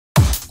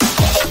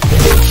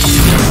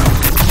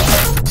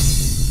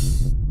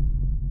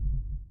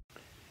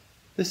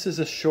This is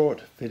a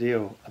short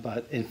video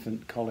about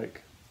infant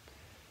colic,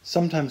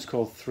 sometimes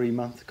called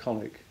 3-month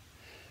colic.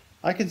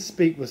 I can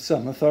speak with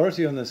some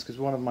authority on this because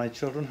one of my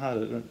children had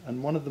it,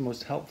 and one of the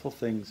most helpful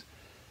things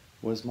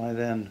was my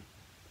then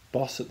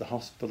boss at the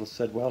hospital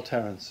said, well,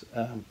 Terence,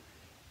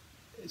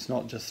 it's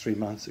not just 3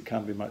 months, it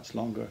can be much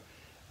longer.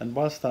 And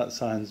whilst that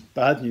sounds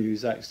bad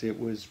news, actually it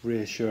was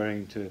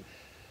reassuring to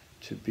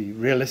be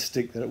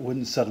realistic that it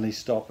wouldn't suddenly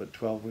stop at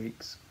 12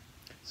 weeks.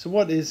 So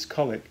what is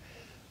colic?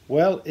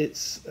 Well,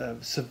 it's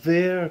a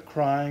severe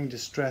crying,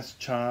 distressed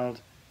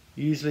child.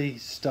 Usually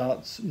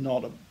starts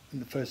not in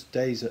the first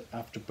days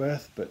after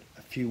birth, but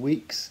a few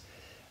weeks,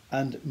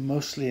 and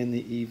mostly in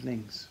the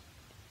evenings.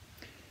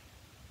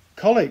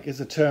 Colic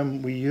is a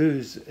term we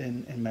use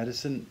in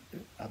medicine.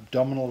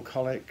 Abdominal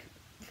colic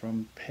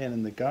from pain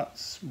in the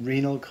guts,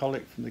 renal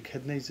colic from the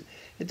kidneys.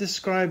 It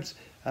describes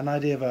an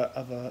idea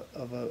of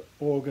a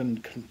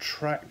organ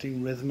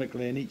contracting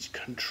rhythmically, and each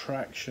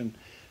contraction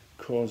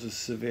causes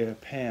severe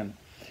pain.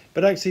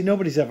 But actually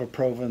nobody's ever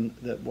proven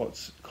that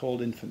what's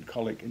called infant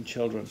colic in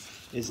children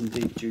is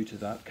indeed due to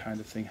that kind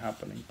of thing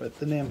happening, but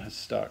the name has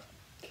stuck.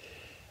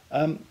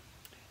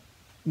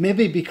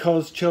 Maybe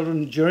because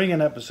children during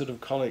an episode of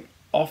colic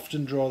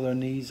often draw their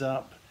knees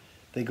up,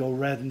 they go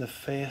red in the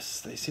face,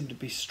 they seem to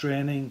be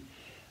straining,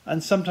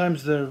 and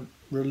sometimes they're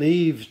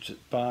relieved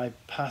by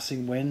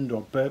passing wind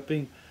or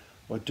burping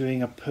or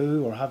doing a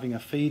poo or having a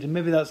feed, and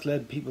maybe that's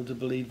led people to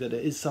believe that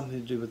it is something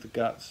to do with the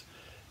guts,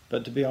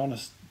 but to be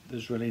honest,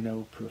 there's really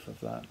no proof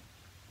of that.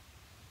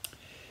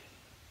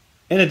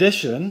 In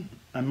addition,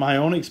 and my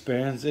own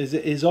experience is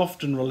it is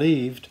often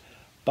relieved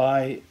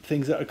by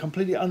things that are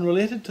completely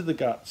unrelated to the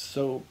guts.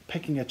 So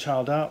picking a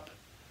child up,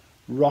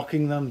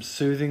 rocking them,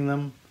 soothing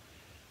them,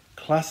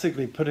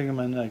 classically putting them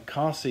in a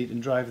car seat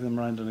and driving them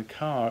around in a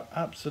car,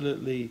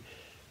 absolutely,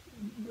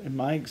 in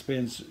my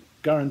experience,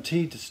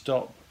 guaranteed to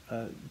stop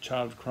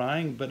child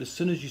crying, but as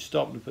soon as you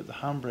stop and put the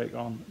handbrake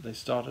on, they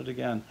start it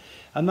again.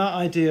 And that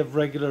idea of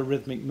regular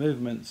rhythmic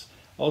movements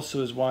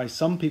also is why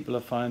some people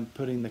have found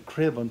putting the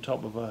crib on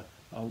top of a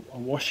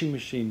washing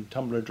machine,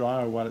 tumbler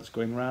dryer while it's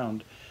going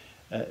round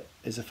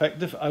is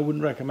effective. I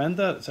wouldn't recommend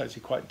that. It's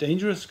actually quite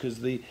dangerous because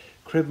the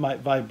crib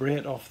might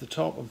vibrate off the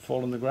top and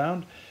fall on the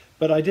ground.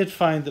 But I did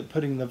find that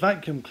putting the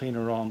vacuum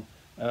cleaner on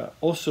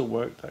also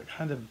worked, that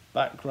kind of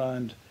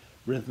background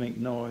rhythmic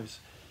noise.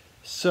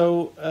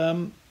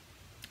 So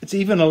it's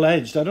even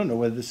alleged, I don't know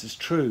whether this is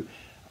true,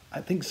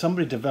 I think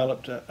somebody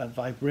developed a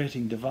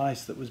vibrating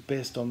device that was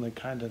based on the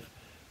kind of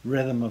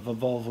rhythm of a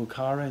Volvo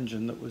car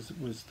engine that was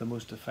the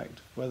most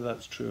effective. Whether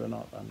that's true or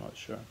not, I'm not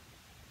sure.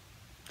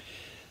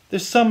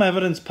 There's some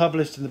evidence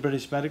published in the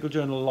British Medical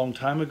Journal a long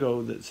time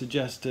ago that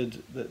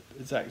suggested that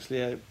it's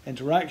actually an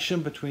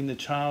interaction between the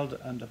child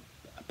and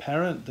a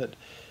parent,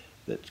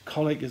 that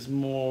colic is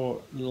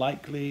more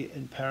likely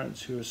in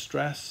parents who are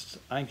stressed,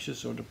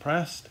 anxious or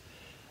depressed.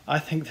 I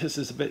think this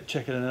is a bit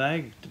chicken and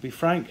egg, to be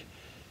frank.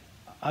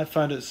 I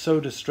found it so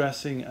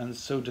distressing and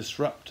so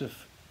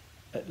disruptive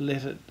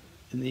late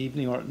in the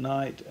evening or at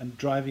night and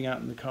driving out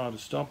in the car to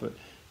stop it,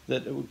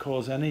 that it would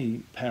cause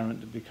any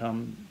parent to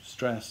become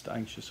stressed,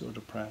 anxious or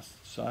depressed.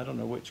 So I don't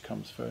know which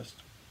comes first.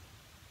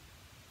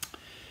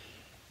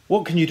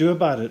 What can you do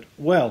about it?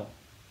 Well,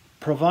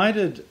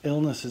 provided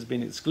illness has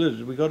been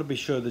excluded, we've got to be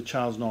sure the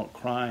child's not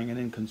crying and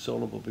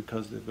inconsolable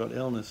because they've got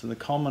illness. And the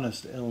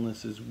commonest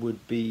illnesses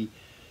would be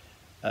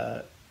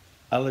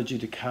allergy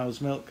to cow's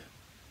milk,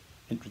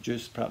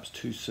 introduced perhaps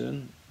too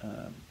soon,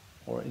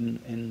 or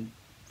in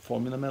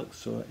formula milk.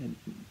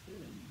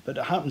 But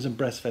it happens in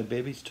breastfed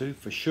babies too,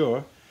 for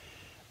sure.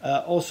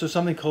 Also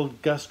something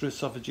called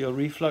gastroesophageal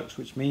reflux,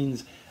 which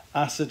means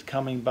acid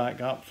coming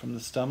back up from the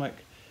stomach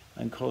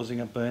and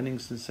causing a burning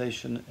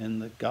sensation in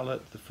the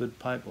gullet, the food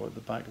pipe, or at the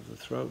back of the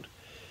throat.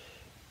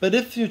 But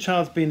if your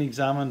child's been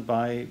examined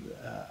by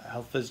a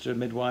health visitor,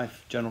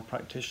 midwife, general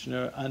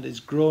practitioner, and is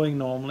growing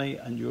normally,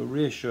 and you're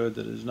reassured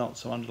that there's not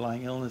some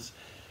underlying illness,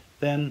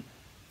 then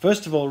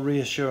first of all,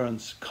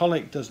 reassurance.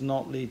 Colic does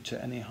not lead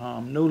to any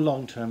harm, no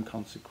long-term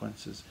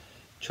consequences.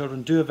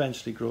 Children do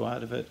eventually grow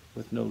out of it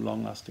with no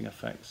long-lasting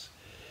effects.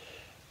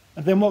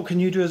 And then what can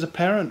you do as a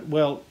parent?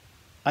 Well,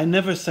 I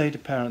never say to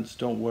parents,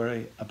 don't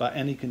worry about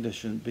any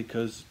condition,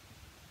 because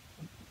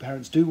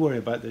parents do worry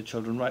about their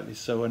children, rightly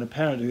so, and a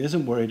parent who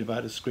isn't worried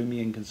about a screaming,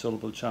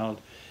 inconsolable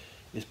child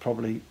is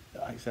probably,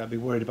 actually I'd be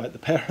worried about the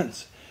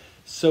parents.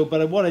 So,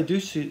 but what I do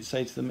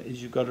say to them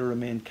is you've got to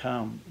remain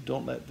calm.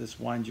 Don't let this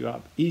wind you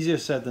up. Easier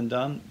said than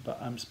done, but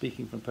I'm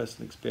speaking from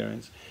personal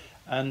experience.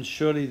 And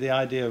surely the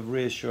idea of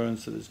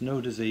reassurance that there's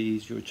no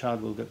disease, your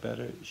child will get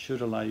better,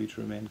 should allow you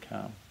to remain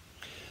calm.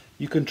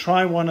 You can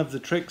try one of the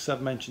tricks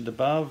I've mentioned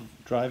above,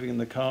 driving in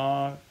the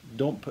car.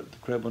 Don't put the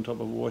crib on top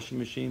of a washing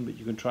machine, but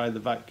you can try the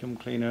vacuum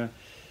cleaner.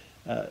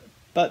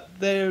 But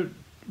they're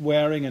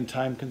wearing and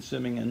time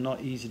consuming and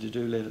not easy to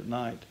do late at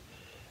night.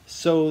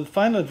 So the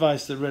final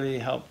advice that really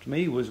helped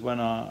me was when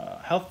our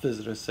health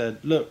visitor said,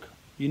 look,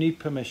 you need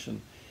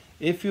permission.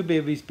 If your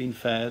baby's been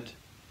fed,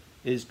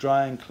 is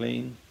dry and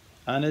clean,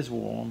 and is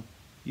warm,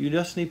 you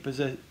just need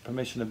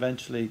permission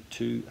eventually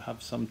to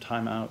have some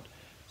time out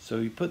So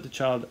you put the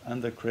child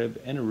and the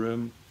crib in a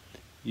room,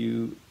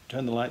 you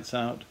turn the lights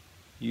out,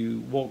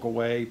 you walk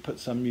away, put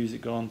some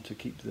music on to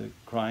keep the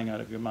crying out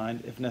of your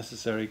mind. If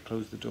necessary,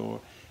 close the door,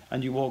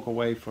 and you walk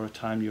away for a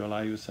time. You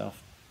allow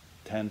yourself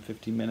 10,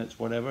 15 minutes,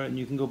 whatever, and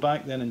you can go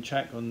back then and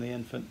check on the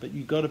infant, but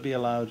you've got to be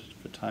allowed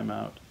for time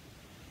out.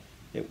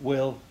 It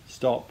will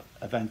stop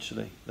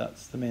eventually.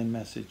 That's the main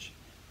message,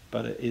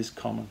 but it is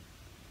common.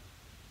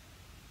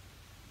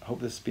 I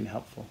hope this has been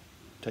helpful.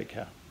 Take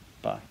care.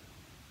 Bye.